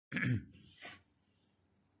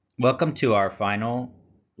Welcome to our final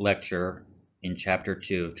lecture in Chapter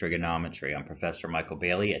 2 of Trigonometry. I'm Professor Michael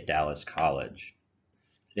Bailey at Dallas College.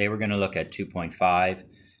 Today we're going to look at 2.5,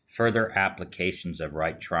 further applications of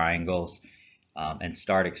right triangles, and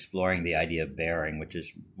start exploring the idea of bearing, which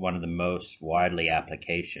is one of the most widely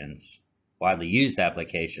used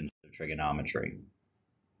applications of trigonometry.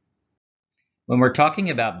 When we're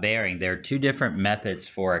talking about bearing, there are two different methods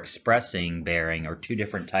for expressing bearing, or two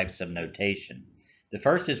different types of notation. The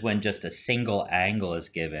first is when just a single angle is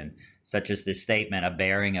given, such as this statement, a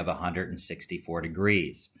bearing of 164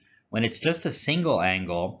 degrees. When it's just a single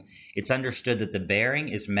angle, it's understood that the bearing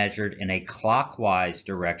is measured in a clockwise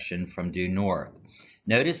direction from due north.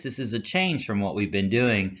 Notice this is a change from what we've been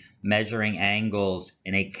doing, measuring angles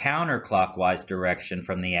in a counterclockwise direction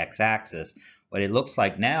from the x-axis. What it looks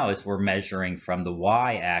like now is we're measuring from the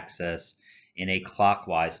y-axis in a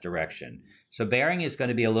clockwise direction. So bearing is going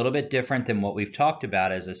to be a little bit different than what we've talked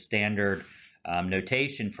about as a standard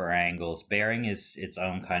notation for angles. Bearing is its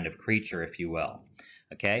own kind of creature, if you will.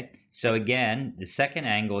 Okay, so again, the second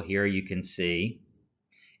angle here you can see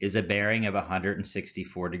is a bearing of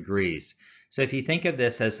 164 degrees. So if you think of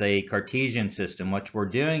this as a Cartesian system, what we're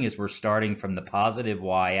doing is we're starting from the positive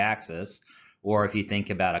y-axis, or if you think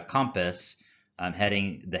about a compass,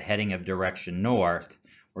 the heading of direction north,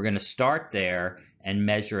 we're going to start there and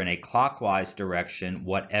measure in a clockwise direction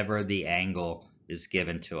whatever the angle is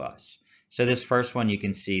given to us. So this first one you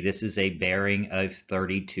can see, this is a bearing of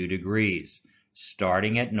 32 degrees,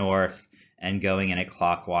 starting at north and going in a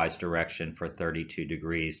clockwise direction for 32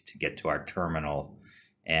 degrees to get to our terminal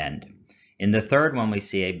end. In the third one, we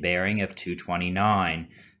see a bearing of 229.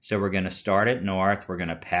 So we're going to start at north, we're going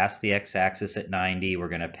to pass the x-axis at 90, we're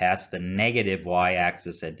going to pass the negative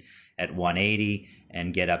y-axis at 180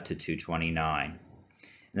 and get up to 229.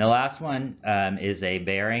 And the last one is a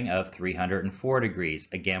bearing of 304 degrees.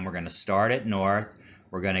 Again, we're going to start at north,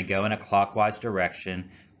 we're going to go in a clockwise direction,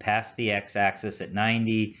 pass the x-axis at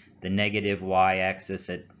 90, the negative y-axis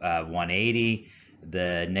at 180,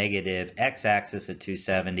 the negative x-axis at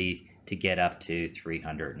 270 to get up to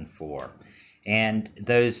 304. And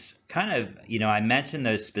those kind of, I mentioned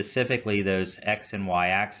those specifically, those x and y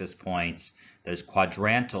axis points, those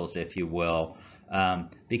quadrantals, if you will,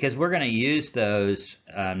 because we're going to use those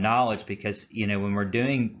knowledge because, when we're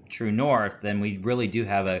doing true north, then we really do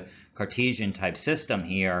have a Cartesian type system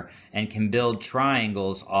here and can build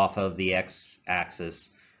triangles off of the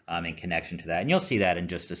x-axis in connection to that. And you'll see that in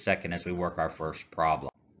just a second as we work our first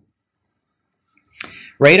problem.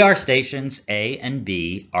 Radar stations A and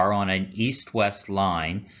B are on an east-west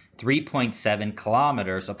line 3.7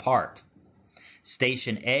 kilometers apart.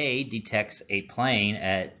 Station A detects a plane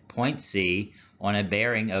at point C on a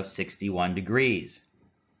bearing of 61 degrees.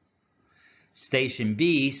 Station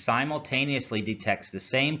B simultaneously detects the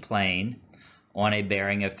same plane on a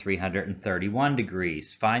bearing of 331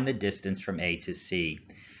 degrees. Find the distance from A to C.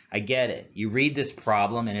 I get it. You read this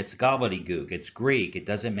problem and it's gobbledygook. It's Greek. It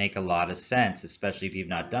doesn't make a lot of sense, especially if you've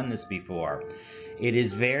not done this before. It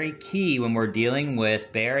is very key when we're dealing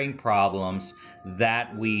with bearing problems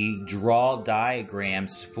that we draw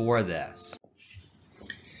diagrams for this.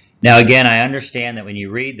 Now again, I understand that when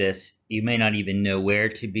you read this, you may not even know where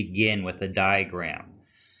to begin with a diagram.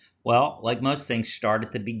 Well, like most things, start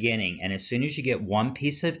at the beginning, and as soon as you get one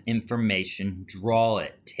piece of information, draw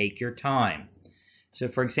it. Take your time. So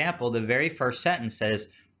for example, the very first sentence says,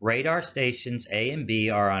 radar stations A and B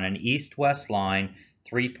are on an east-west line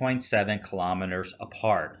 3.7 kilometers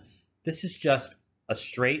apart. This is just a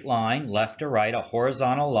straight line, left to right, a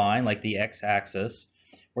horizontal line like the x-axis,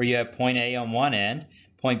 where you have point A on one end,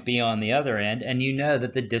 point B on the other end, and you know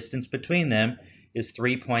that the distance between them is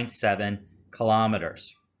 3.7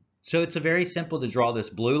 kilometers. So it's very simple to draw this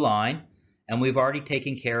blue line, and we've already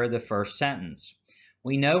taken care of the first sentence.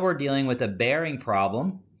 We know we're dealing with a bearing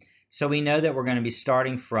problem, so we know that we're going to be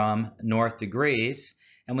starting from north degrees,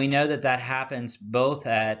 and we know that that happens both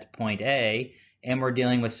at point A, and we're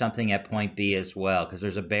dealing with something at point B as well, because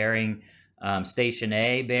there's a bearing, station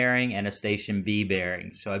A bearing and a station B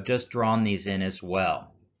bearing. So I've just drawn these in as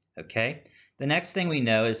well. Okay. The next thing we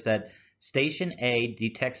know is that station A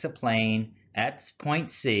detects a plane at point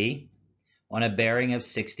C on a bearing of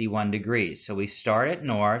 61 degrees. So we start at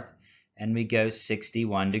north and we go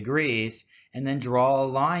 61 degrees and then draw a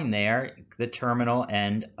line there, the terminal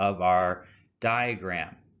end of our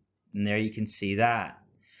diagram. And there you can see that.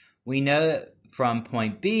 We know that from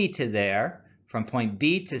point B to there, from point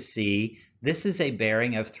B to C, this is a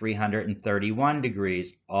bearing of 331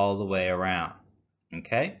 degrees all the way around.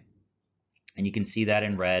 Okay? And you can see that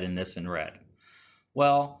in red and this in red.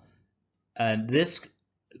 Well, the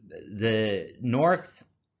north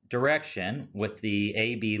direction with the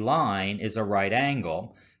AB line is a right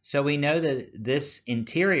angle. So we know that this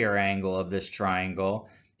interior angle of this triangle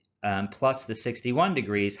plus the 61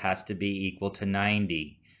 degrees has to be equal to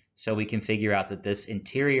 90. So we can figure out that this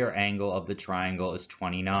interior angle of the triangle is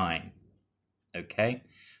 29. Okay,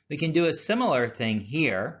 we can do a similar thing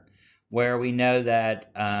here where we know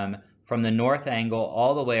that from the north angle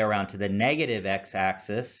all the way around to the negative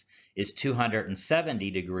x-axis is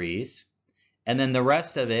 270 degrees. And then the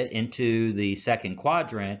rest of it into the second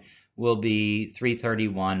quadrant will be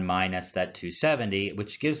 331 minus that 270,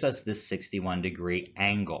 which gives us this 61 degree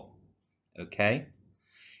angle. Okay?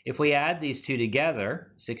 If we add these two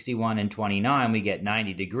together, 61 and 29, we get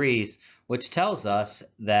 90 degrees, which tells us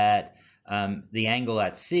that the angle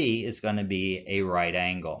at C is going to be a right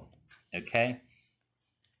angle. Okay?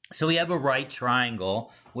 So we have a right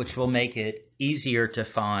triangle, which will make it easier to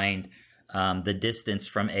find the distance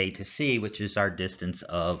from A to C, which is our distance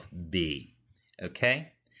of B.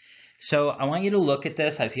 Okay? So I want you to look at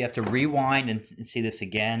this. If you have to rewind and see this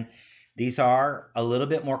again, these are a little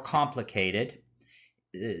bit more complicated.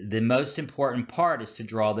 The most important part is to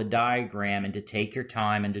draw the diagram and to take your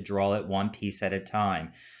time and to draw it one piece at a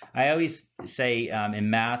time. I always say in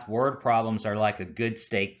math, word problems are like a good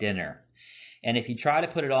steak dinner. And if you try to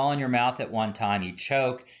put it all in your mouth at one time, you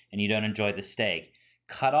choke and you don't enjoy the steak.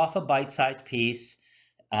 Cut off a bite-sized piece,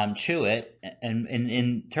 chew it, and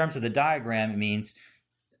in terms of the diagram, it means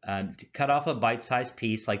to cut off a bite-sized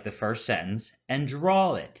piece like the first sentence and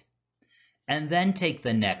draw it. And then take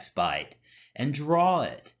the next bite and draw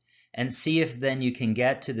it and see if then you can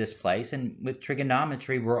get to this place. And with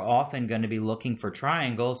trigonometry, we're often going to be looking for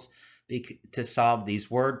triangles to solve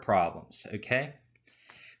these word problems, okay?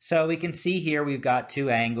 So we can see here we've got two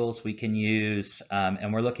angles we can use,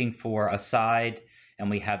 and we're looking for a side, and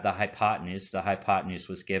we have the hypotenuse. The hypotenuse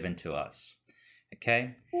was given to us,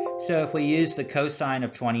 okay? So if we use the cosine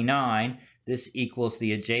of 29, this equals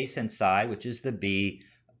the adjacent side, which is the B,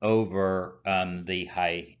 over the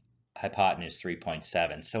hypotenuse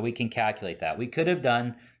 3.7. So we can calculate that. We could have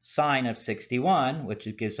done sine of 61,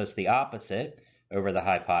 which gives us the opposite over the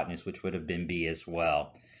hypotenuse, which would have been B as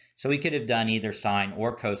well. So we could have done either sine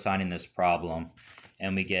or cosine in this problem,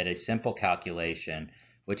 and we get a simple calculation,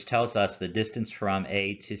 which tells us the distance from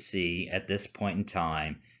A to C at this point in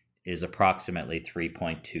time is approximately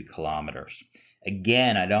 3.2 kilometers.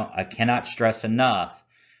 Again, I cannot stress enough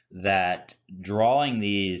that drawing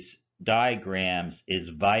these diagrams is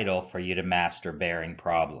vital for you to master bearing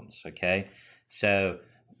problems, okay? So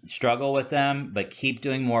struggle with them, but keep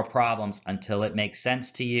doing more problems until it makes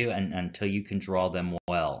sense to you and until you can draw them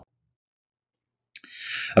well.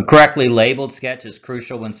 A correctly labeled sketch is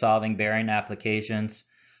crucial when solving bearing applications.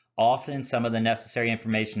 Often some of the necessary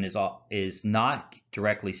information is not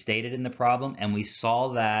directly stated in the problem, and we saw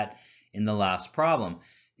that in the last problem.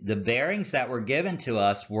 The bearings that were given to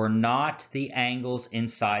us were not the angles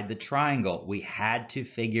inside the triangle. We had to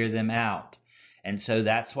figure them out. And so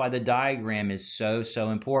that's why the diagram is so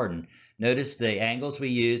important. Notice the angles we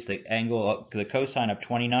used, the cosine of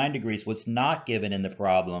 29 degrees was not given in the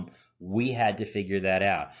problem. We had to figure that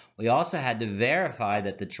out. We also had to verify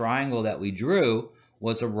that the triangle that we drew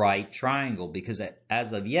was a right triangle, because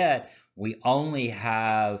as of yet, we only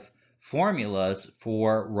have formulas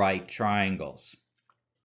for right triangles.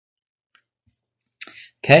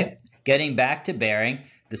 Okay, getting back to bearing,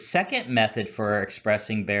 the second method for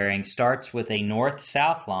expressing bearing starts with a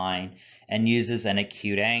north-south line and uses an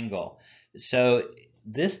acute angle. So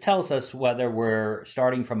this tells us whether we're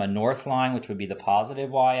starting from a north line, which would be the positive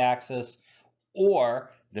y-axis,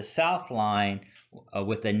 or the south line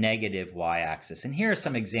with a negative y-axis. And here are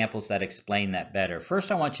some examples that explain that better.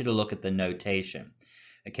 First, I want you to look at the notation.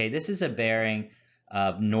 Okay, this is a bearing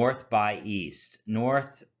of north by east,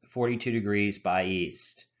 north 42 degrees by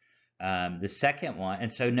east. The second one,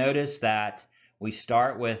 and so notice that we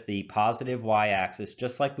start with the positive y-axis,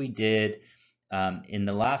 just like we did in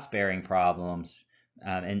the last bearing problems.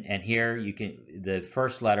 And here the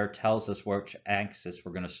first letter tells us which axis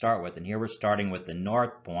we're going to start with. And here we're starting with the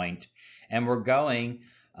north point, and we're going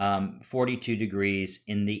 42 degrees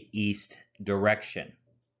in the east direction.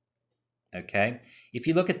 Okay, if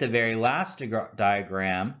you look at the very last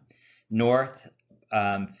diagram, north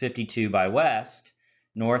 52 by west,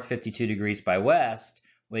 north 52 degrees by west,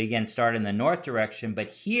 we again start in the north direction, but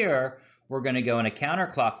here we're going to go in a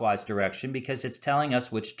counterclockwise direction because it's telling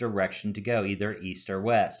us which direction to go, either east or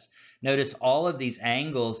west. Notice all of these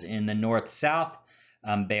angles in the north-south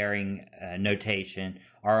bearing notation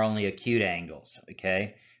are only acute angles,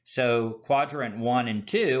 okay? So quadrant 1 and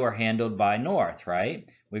 2 are handled by north, right?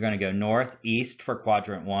 We're going to go northeast for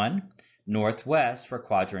quadrant 1, northwest for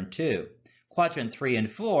quadrant 2. Quadrant 3 and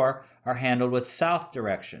 4 are handled with south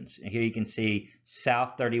directions. And here you can see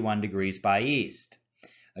south 31 degrees by east,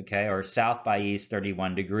 okay, or south by east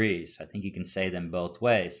 31 degrees. I think you can say them both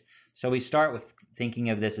ways. So we start with thinking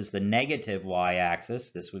of this as the negative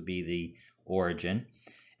y-axis. This would be the origin.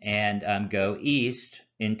 And go east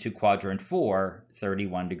into quadrant 4,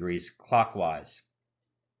 31 degrees clockwise.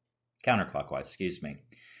 Counterclockwise, excuse me.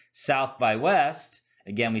 South by west,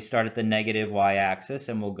 again, we start at the negative y-axis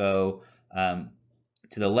and we'll go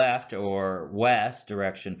to the left or west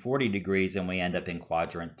direction 40 degrees and we end up in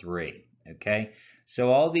quadrant 3, okay?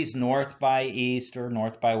 So all these north by east or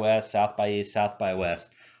north by west, south by east, south by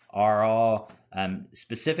west are all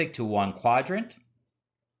specific to one quadrant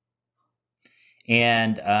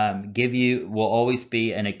and will always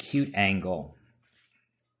be an acute angle.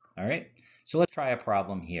 All right, so let's try a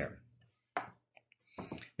problem here.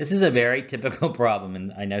 This is a very typical problem,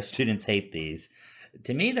 and I know students hate these.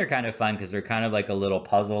 To me, they're kind of fun because they're kind of like a little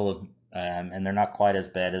puzzle, and they're not quite as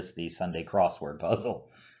bad as the Sunday crossword puzzle.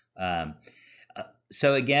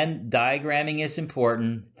 So again, diagramming is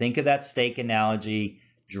important. Think of that steak analogy.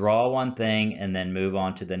 Draw one thing and then move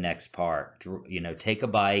on to the next part. Take a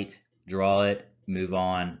bite, draw it, move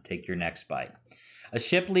on, take your next bite. A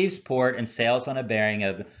ship leaves port and sails on a bearing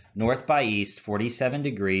of north by east 47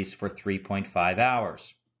 degrees for 3.5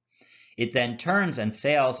 hours. It then turns and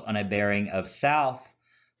sails on a bearing of south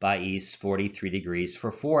by east 43 degrees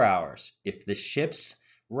for 4 hours. If the ship's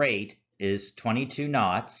rate is 22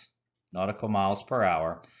 knots, nautical miles per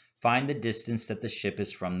hour, find the distance that the ship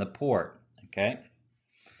is from the port. Okay?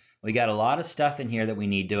 We got a lot of stuff in here that we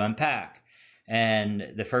need to unpack.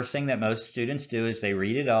 And the first thing that most students do is they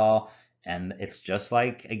read it all, and it's just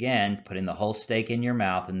like, again, putting the whole steak in your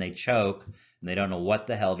mouth, and they choke, and they don't know what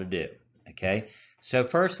the hell to do. Okay? So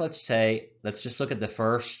first, let's just look at the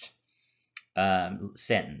first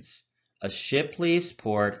sentence. A ship leaves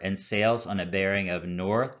port and sails on a bearing of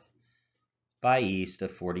north by east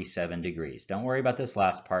of 47 degrees. Don't worry about this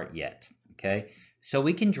last part yet. Okay? So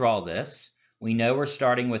we can draw this. We know we're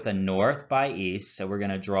starting with a north by east, so we're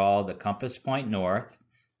going to draw the compass point north,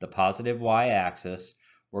 the positive y-axis.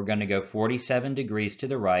 We're going to go 47 degrees to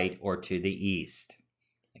the right or to the east.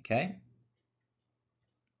 Okay?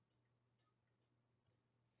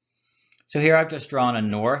 So here I've just drawn a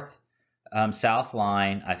north-south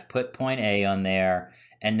line. I've put point A on there,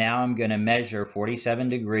 and now I'm going to measure 47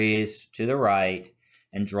 degrees to the right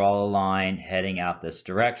and draw a line heading out this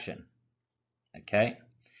direction. Okay?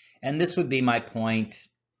 And this would be my point,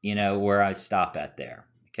 where I stop at there.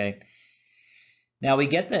 Okay? Now we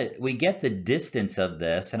get the distance of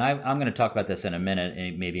this, and I'm going to talk about this in a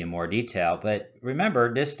minute, maybe in more detail. But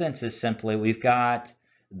remember, distance is simply we've got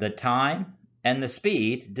the time and the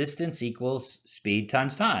speed. Distance equals speed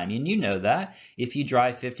times time, and you know that. If you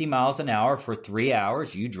drive 50 miles an hour for 3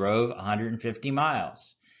 hours, you drove 150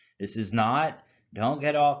 miles. This is not. Don't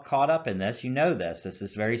get all caught up in this. You know this. This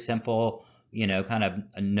is very simple. Kind of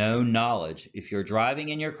a known knowledge. If you're driving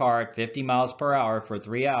in your car at 50 miles per hour for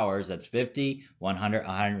 3 hours, that's 50, 100,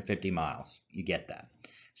 150 miles. You get that.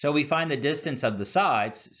 So we find the distance of the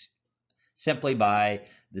sides simply by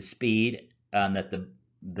the speed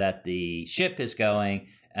that the ship is going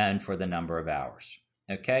and for the number of hours.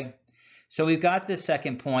 Okay? So we've got this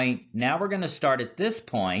second point. Now we're going to start at this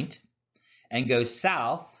point and go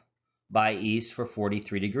south by east for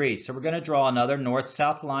 43 degrees. So we're going to draw another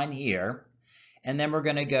north-south line here. And then we're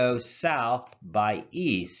going to go south by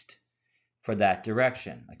east for that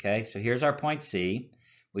direction. Okay, so here's our point C.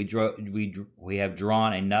 We have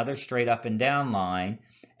drawn another straight up and down line,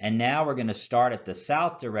 and now we're going to start at the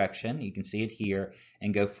south direction. You can see it here,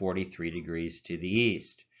 and go 43 degrees to the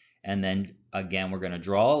east. And then again, we're going to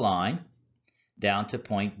draw a line down to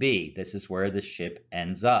point B. This is where the ship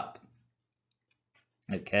ends up.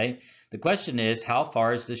 Okay, the question is, how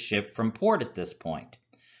far is the ship from port at this point?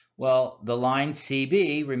 Well, the line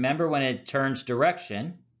CB, remember when it turns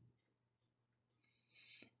direction,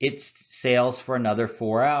 it sails for another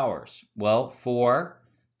 4 hours. Well, 4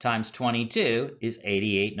 times 22 is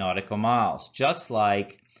 88 nautical miles. Just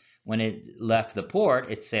like when it left the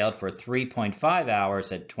port, it sailed for 3.5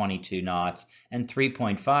 hours at 22 knots, and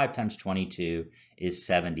 3.5 times 22 is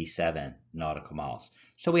 77 nautical miles.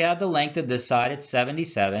 So we have the length of this side, it's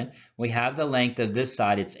 77. We have the length of this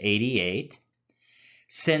side, it's 88.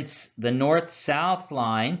 Since the north-south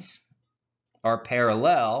lines are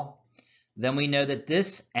parallel, then we know that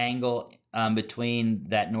this angle between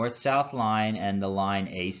that north-south line and the line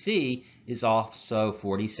AC is also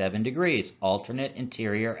 47 degrees, alternate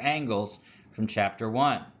interior angles from chapter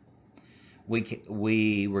 1.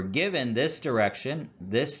 we were given this direction,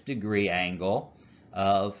 this degree angle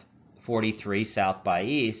of 43 south by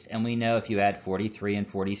east, and we know if you add 43 and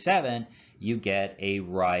 47, you get a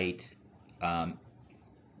right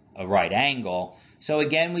angle. So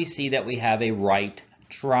again, we see that we have a right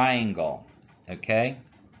triangle. Okay.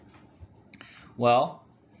 Well,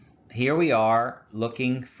 here we are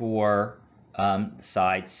looking for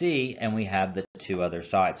side C, and we have the two other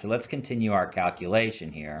sides. So let's continue our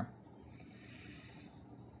calculation here.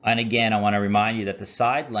 And again, I want to remind you that the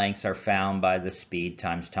side lengths are found by the speed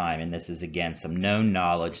times time, and this is again some known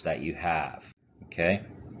knowledge that you have. Okay,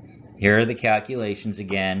 here are the calculations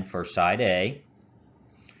again for side A.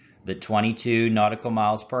 The 22 nautical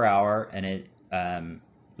miles per hour, and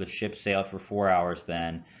the ship sailed for 4 hours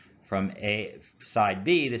then. From side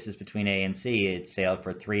B, this is between A and C, it sailed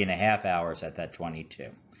for 3.5 hours at that 22.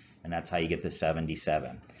 And that's how you get the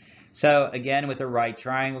 77. So again, with a right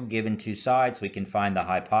triangle given two sides, we can find the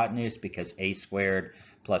hypotenuse because A squared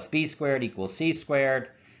plus B squared equals C squared.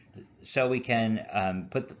 So we can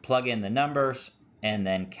plug in the numbers and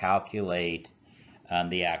then calculate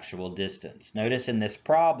the actual distance. Notice in this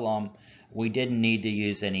problem, we didn't need to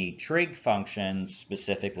use any trig functions,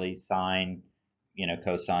 specifically sine,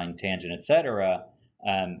 cosine, tangent, etc.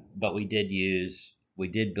 But we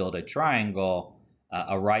did build a triangle,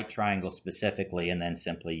 a right triangle specifically, and then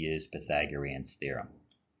simply use Pythagorean's theorem.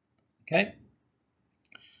 Okay.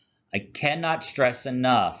 I cannot stress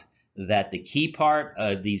enough that the key part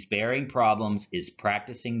of these bearing problems is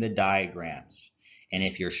practicing the diagrams. And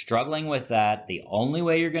if you're struggling with that, the only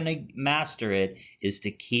way you're going to master it is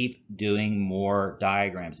to keep doing more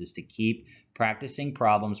diagrams, is to keep practicing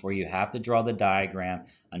problems where you have to draw the diagram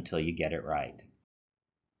until you get it right.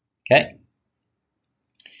 Okay.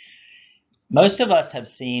 Most of us have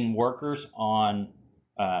seen workers on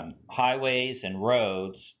highways and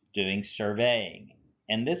roads doing surveying.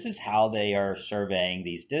 And this is how they are surveying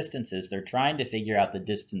these distances. They're trying to figure out the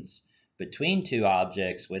distance between two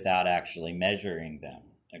objects without actually measuring them.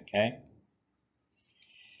 Okay.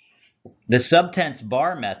 The subtense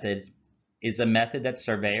bar method is a method that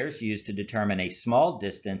surveyors use to determine a small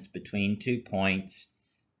distance between 2 points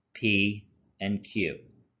P and Q.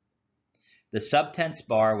 The subtense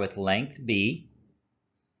bar with length B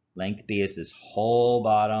is this whole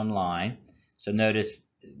bottom line. So notice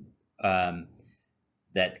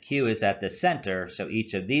that Q is at the center, so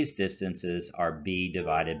each of these distances are B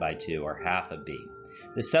divided by 2, or half of B.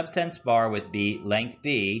 The subtense bar with length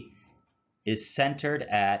B is centered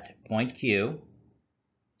at point Q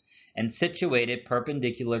and situated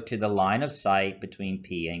perpendicular to the line of sight between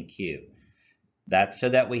P and Q. That's so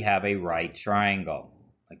that we have a right triangle.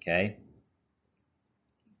 Okay.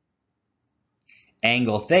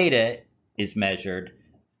 Angle theta is measured,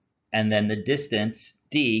 and then the distance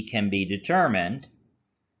D can be determined,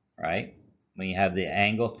 right? We have the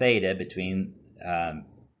angle theta between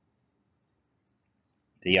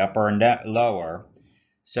the upper and lower.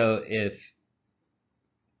 So if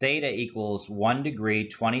theta equals 1 degree,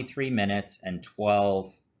 23 minutes, and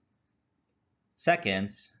 12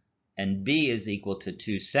 seconds, and B is equal to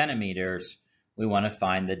 2 centimeters, we want to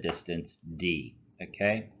find the distance D,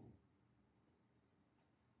 okay?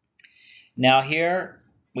 Now here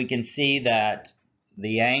we can see that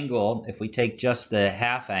the angle, if we take just the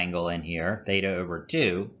half angle in here, theta over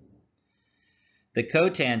 2, the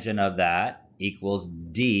cotangent of that equals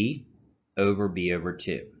D over B over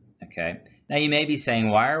 2. Okay. Now you may be saying,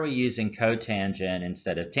 why are we using cotangent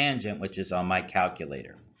instead of tangent, which is on my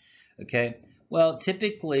calculator? Okay. Well,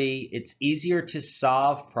 typically it's easier to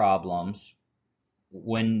solve problems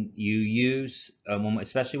when you use,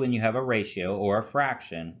 especially when you have a ratio or a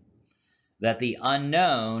fraction, that the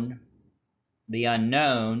unknown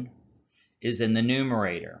is in the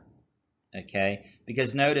numerator. Okay,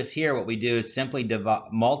 because notice here what we do is simply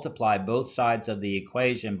multiply both sides of the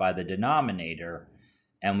equation by the denominator,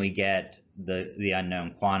 and we get the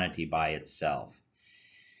unknown quantity by itself.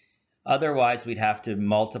 Otherwise, we'd have to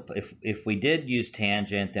multiply. If we did use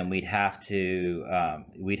tangent, then we'd have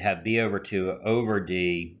B over 2 over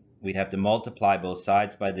D. We'd have to multiply both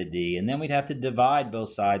sides by the D, and then we'd have to divide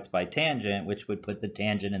both sides by tangent, which would put the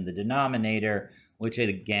tangent in the denominator, which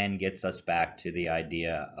again gets us back to the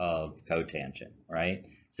idea of cotangent, right?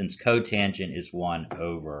 Since cotangent is 1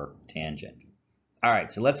 over tangent. All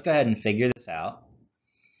right, so let's go ahead and figure this out.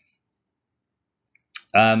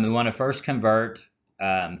 We want to first convert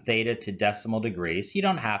theta to decimal degrees. You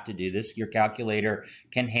don't have to do this. Your calculator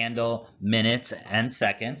can handle minutes and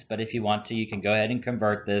seconds, but if you want to, you can go ahead and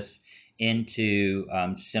convert this into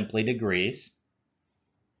simply degrees.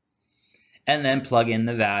 and then plug in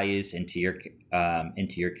the values into your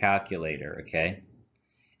calculator, okay?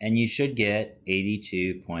 And you should get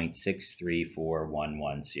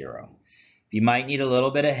 82.634110. You might need a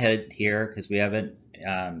little bit of help here because we haven't,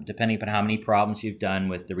 depending upon how many problems you've done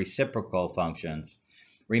with the reciprocal functions.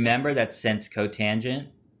 Remember that since cotangent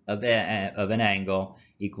of an angle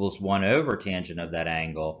equals 1 over tangent of that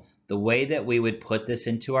angle, the way that we would put this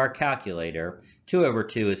into our calculator, 2 over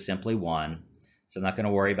 2 is simply 1. So I'm not going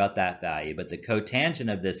to worry about that value. But the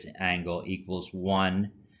cotangent of this angle equals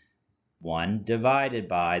 1 divided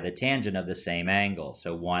by the tangent of the same angle.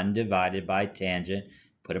 So 1 divided by tangent,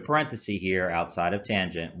 put a parenthesis here outside of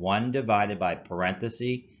tangent, 1 divided by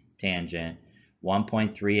parenthesis tangent,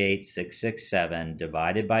 1.38667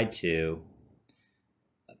 divided by 2,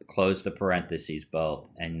 close the parentheses both,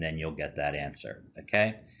 and then you'll get that answer,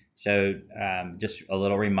 okay? So just a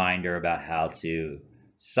little reminder about how to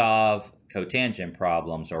solve cotangent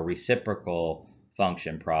problems or reciprocal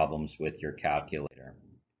function problems with your calculator.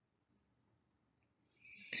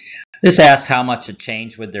 This asks how much a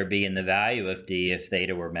change would there be in the value of d if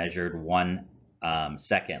theta were measured 1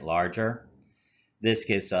 second larger. This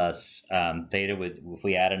gives us theta would, if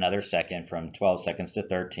we add another second from 12 seconds to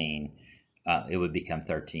 13, it would become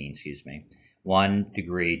 13, excuse me. 1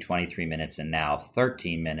 degree, 23 minutes, and now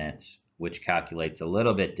 13 minutes, which calculates a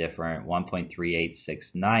little bit different,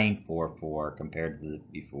 1.386944 compared to the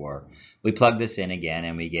before. We plug this in again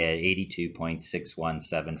and we get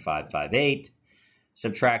 82.617558.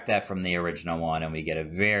 Subtract that from the original one and we get a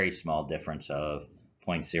very small difference of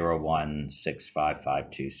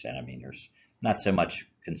 0.016552 centimeters. Not so much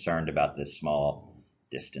concerned about this small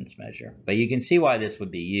distance measure. But you can see why this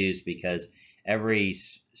would be used, because every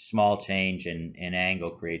small change in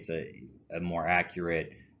angle creates a more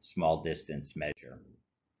accurate small distance measure.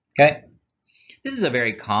 Okay, this is a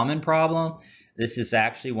very common problem. This is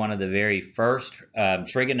actually one of the very first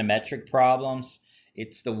trigonometric problems.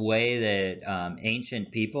 It's the way that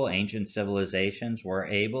ancient people, ancient civilizations were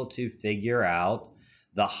able to figure out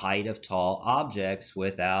the height of tall objects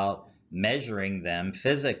without measuring them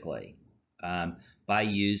physically, by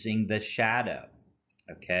using the shadow,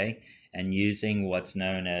 okay, and using what's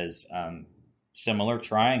known as similar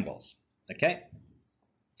triangles, okay.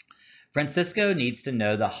 Francisco needs to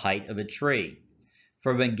know the height of a tree.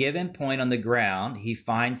 From a given point on the ground, he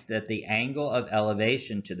finds that the angle of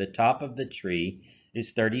elevation to the top of the tree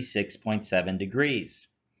is 36.7 degrees.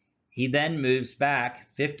 He then moves back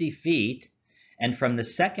 50 feet, and from the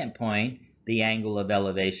second point, the angle of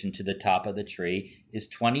elevation to the top of the tree is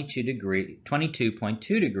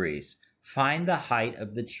 22.2 degrees. Find the height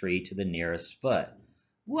of the tree to the nearest foot.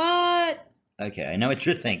 What? Okay, I know what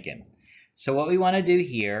you're thinking. So what we want to do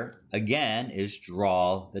here, again, is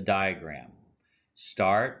draw the diagram.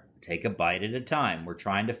 Take a bite at a time. We're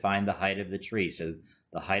trying to find the height of the tree. So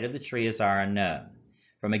the height of the tree is our unknown.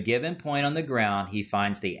 From a given point on the ground, he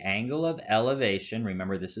finds the angle of elevation.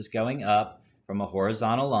 Remember, this is going up from a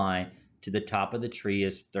horizontal line to the top of the tree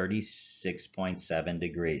is 36.7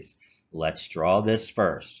 degrees. Let's draw this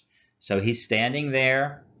first. So he's standing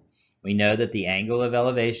there. We know that the angle of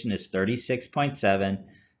elevation is 36.7.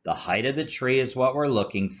 The height of the tree is what we're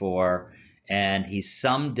looking for, and he's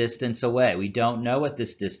some distance away. We don't know what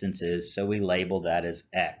this distance is, so we label that as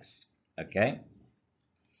x, okay?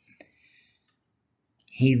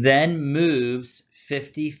 He then moves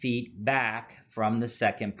 50 feet back from the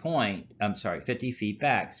second point. 50 feet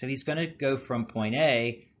back. So he's going to go from point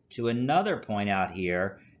A to another point out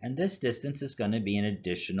here, and this distance is going to be an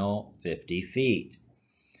additional 50 feet.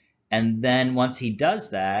 And then once he does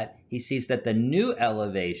that, he sees that the new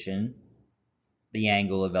elevation, the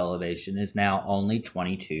angle of elevation, is now only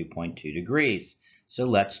 22.2 degrees. So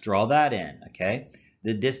let's draw that in, okay?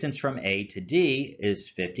 The distance from A to D is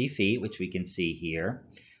 50 feet, which we can see here.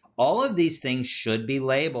 All of these things should be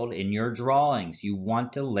labeled in your drawings. You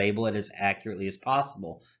want to label it as accurately as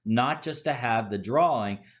possible, not just to have the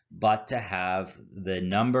drawing, but to have the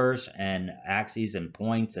numbers and axes and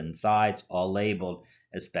points and sides all labeled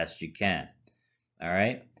as best you can. All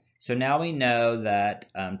right, so now we know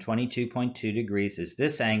that 22.2 degrees is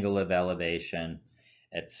this angle of elevation,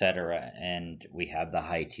 etc., and we have the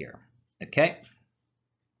height here. Okay.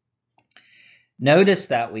 Notice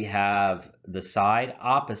that we have the side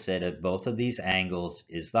opposite of both of these angles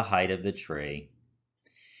is the height of the tree.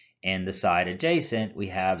 And the side adjacent, we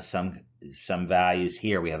have some values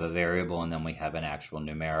here. We have a variable and then we have an actual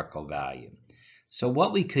numerical value. So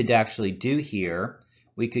what we could actually do here,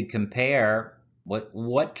 we could compare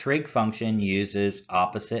what trig function uses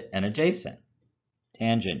opposite and adjacent.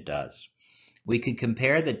 Tangent does. We could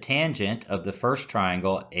compare the tangent of the first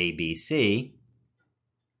triangle ABC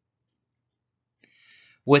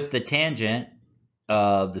with the tangent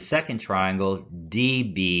of the second triangle,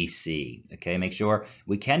 DBC. Okay, make sure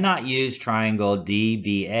we cannot use triangle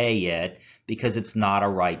DBA yet because it's not a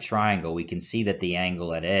right triangle. We can see that the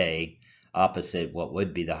angle at A, opposite what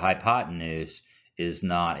would be the hypotenuse, is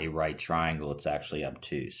not a right triangle. It's actually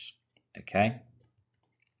obtuse. Okay.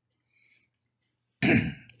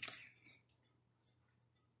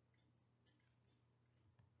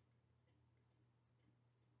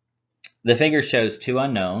 The figure shows two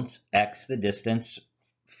unknowns, x, the distance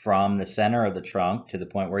from the center of the trunk to the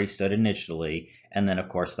point where he stood initially, and then of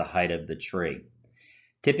course the height of the tree.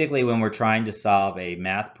 Typically when we're trying to solve a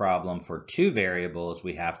math problem for two variables,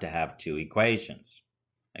 we have to have two equations,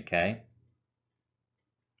 okay?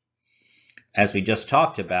 As we just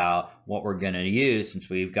talked about, what we're going to use,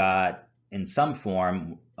 since we've got in some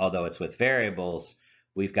form, although it's with variables,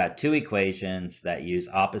 we've got two equations that use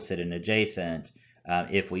opposite and adjacent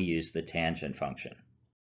if we use the tangent function.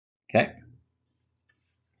 Okay.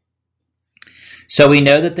 So we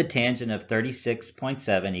know that the tangent of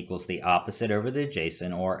 36.7 equals the opposite over the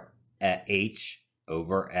adjacent, or h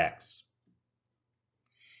over x.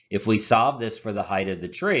 If we solve this for the height of the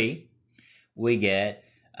tree, we get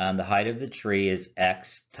the height of the tree is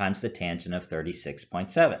x times the tangent of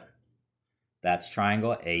 36.7. That's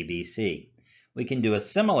triangle ABC. We can do a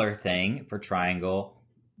similar thing for triangle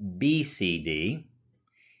BCD.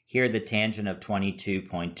 Here the tangent of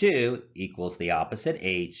 22.2 equals the opposite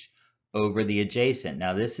h over the adjacent.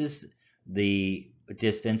 Now this is the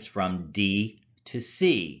distance from D to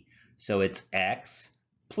C. So it's x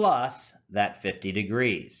plus that 50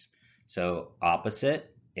 degrees. So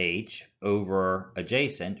opposite h over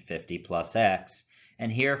adjacent, 50 plus x.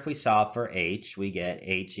 And here if we solve for h, we get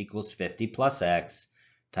h equals 50 plus x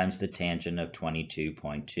times the tangent of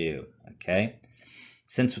 22.2. Okay?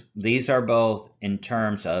 Since these are both in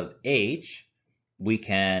terms of h, we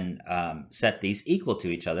can set these equal to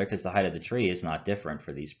each other because the height of the tree is not different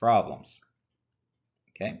for these problems.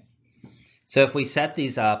 Okay? So if we set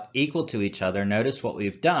these up equal to each other, notice what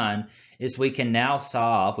we've done is we can now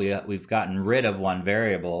solve, we've gotten rid of one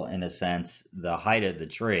variable, in a sense, the height of the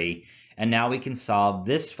tree, and now we can solve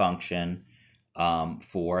this function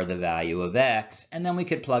for the value of x, and then we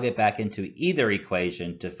could plug it back into either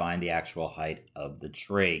equation to find the actual height of the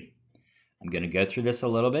tree. I'm going to go through this a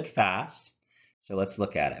little bit fast, so let's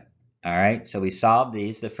look at it. All right, so we solve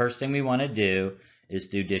these. The first thing we want to do is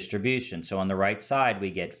do distribution. So on the right side,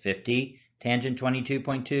 we get 50 tangent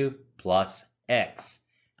 22.2 plus x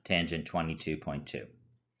tangent 22.2.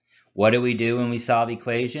 What do we do when we solve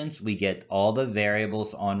equations? We get all the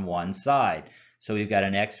variables on one side. So we've got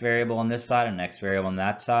an x variable on this side, an x variable on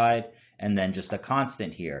that side, and then just a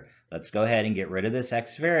constant here. Let's go ahead and get rid of this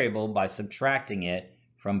x variable by subtracting it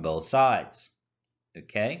from both sides.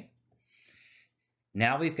 Okay?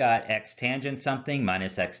 Now we've got x tangent something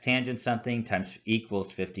minus x tangent something times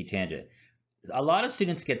equals 50 tangent. A lot of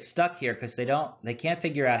students get stuck here because they can't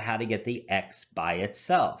figure out how to get the x by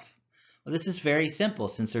itself. Well, this is very simple.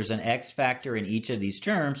 Since there's an x factor in each of these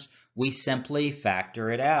terms, we simply factor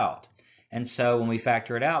it out. And so when we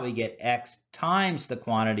factor it out, we get x times the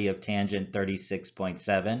quantity of tangent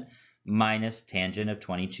 36.7 minus tangent of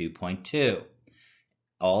 22.2.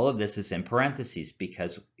 All of this is in parentheses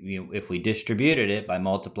because if we distributed it by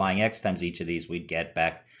multiplying x times each of these, we'd get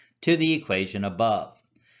back to the equation above.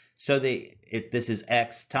 So if this is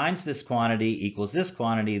x times this quantity equals this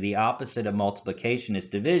quantity, the opposite of multiplication is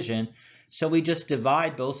division. So we just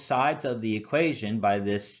divide both sides of the equation by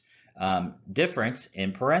this difference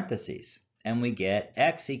in parentheses. And we get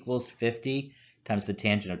x equals 50 times the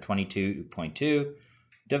tangent of 22.2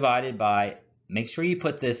 divided by, make sure you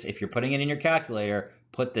put this, if you're putting it in your calculator,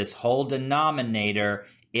 put this whole denominator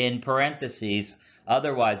in parentheses.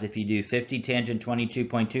 Otherwise, if you do 50 tangent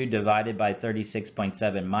 22.2 divided by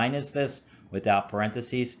 36.7 minus this without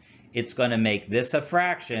parentheses, it's going to make this a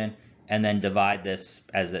fraction and then divide this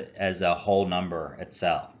as a whole number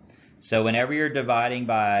itself. So whenever you're dividing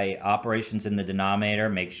by operations in the denominator,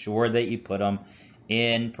 make sure that you put them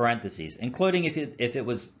in parentheses, including if it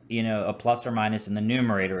was a plus or minus in the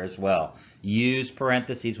numerator as well. Use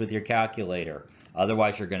parentheses with your calculator.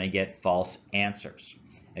 Otherwise, you're going to get false answers.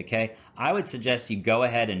 Okay, I would suggest you go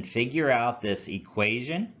ahead and figure out this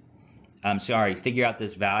equation. Figure out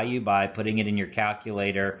this value by putting it in your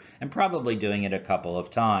calculator and probably doing it a couple of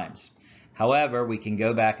times. However, we can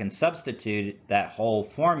go back and substitute that whole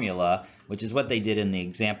formula, which is what they did in the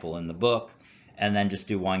example in the book, and then just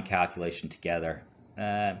do one calculation together.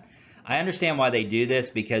 I understand why they do this,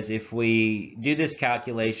 because if we do this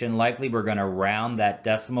calculation, likely we're going to round that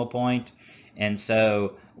decimal point, and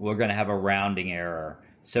so we're going to have a rounding error.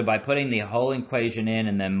 So by putting the whole equation in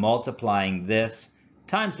and then multiplying this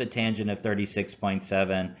times the tangent of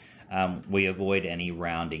 36.7, we avoid any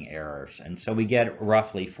rounding errors. And so we get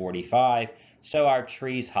roughly 45. So our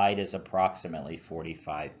tree's height is approximately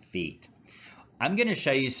 45 feet. I'm going to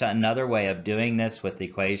show you another way of doing this with the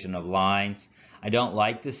equation of lines. I don't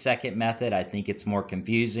like the second method. I think it's more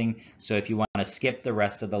confusing. So if you want to skip the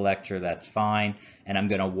rest of the lecture, that's fine. And I'm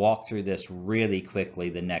going to walk through this really quickly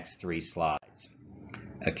the next 3 slides.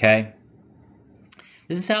 Okay?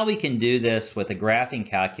 This is how we can do this with a graphing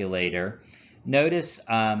calculator. Notice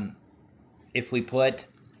if we put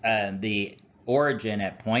the origin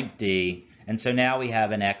at point D, and so now we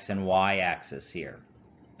have an X and Y axis here.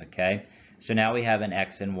 Okay? So now we have an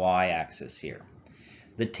X and Y axis here.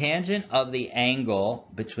 The tangent of the angle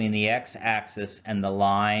between the X axis and the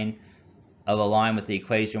line of a line with the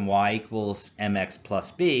equation y equals mx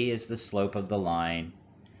plus b is the slope of the line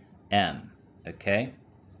M. Okay?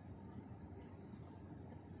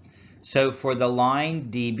 So for the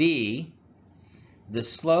line DB, the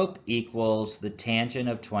slope equals the tangent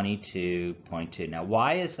of 22.2. Now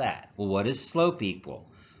why is that? Well, what does slope equal?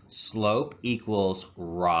 Slope equals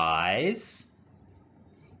rise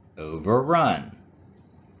over run.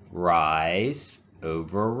 Rise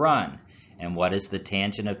over run. And what does the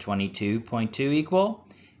tangent of 22.2 equal?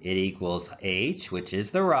 It equals h, which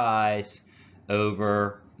is the rise,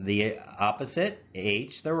 over the opposite,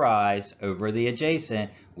 h, the rise, over the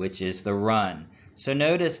adjacent, which is the run. So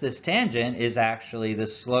notice this tangent is actually the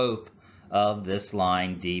slope of this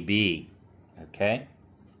line DB. Okay?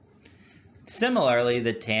 Similarly,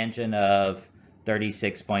 the tangent of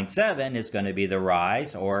 36.7 is going to be the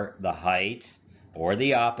rise, or the height, or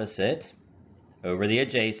the opposite, over the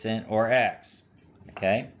adjacent, or x.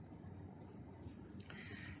 Okay?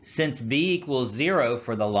 Since b equals 0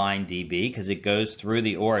 for the line DB, because it goes through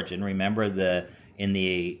the origin, remember in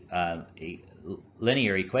the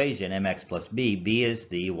linear equation, mx plus b is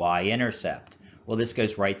the y-intercept. Well, this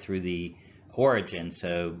goes right through the origin,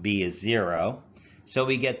 so b is 0. So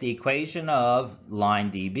we get the equation of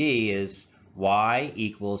line DB is y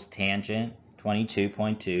equals tangent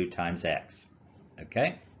 22.2 times x.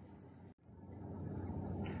 Okay?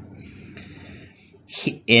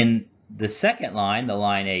 In the second line, the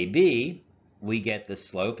line AB, we get the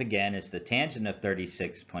slope again is the tangent of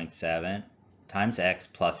 36.7 times x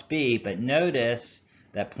plus b, but notice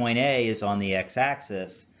that point A is on the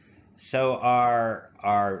x-axis, so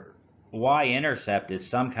our y-intercept is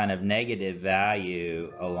some kind of negative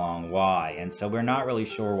value along y, and so we're not really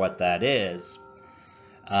sure what that is.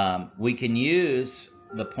 We can use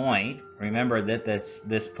the point. Remember that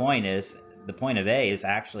this point is, the point of A is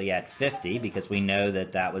actually at 50, because we know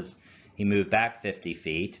that he moved back 50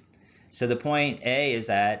 feet. So the point A is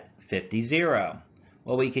at 50, 0.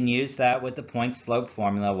 Well, we can use that with the point slope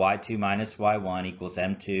formula, y2 minus y1 equals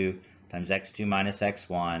m2 times x2 minus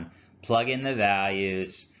x1. Plug in the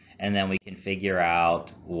values, and then we can figure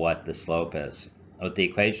out what the slope is, what the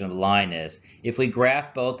equation of the line is. If we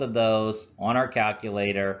graph both of those on our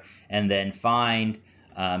calculator and then find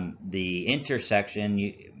the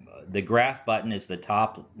intersection, the graph button is the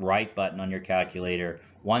top right button on your calculator.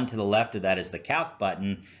 One to the left of that is the calc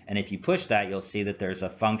button, and if you push that, you'll see that there's a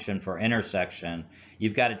function for intersection.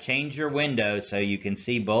 You've got to change your window so you can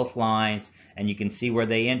see both lines and you can see where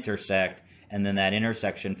they intersect, and then that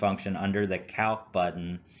intersection function under the calc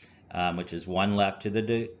button, which is one left to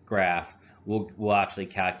the graph, will actually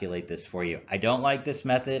calculate this for you. I don't like this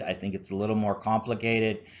method. I think it's a little more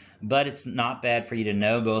complicated, but it's not bad for you to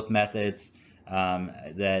know both methods.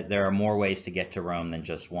 That there are more ways to get to Rome than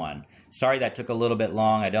just one. Sorry that took a little bit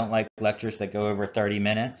long. I don't like lectures that go over 30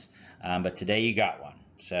 minutes, but today you got one.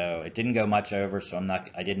 So it didn't go much over, so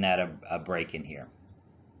I didn't add a break in here.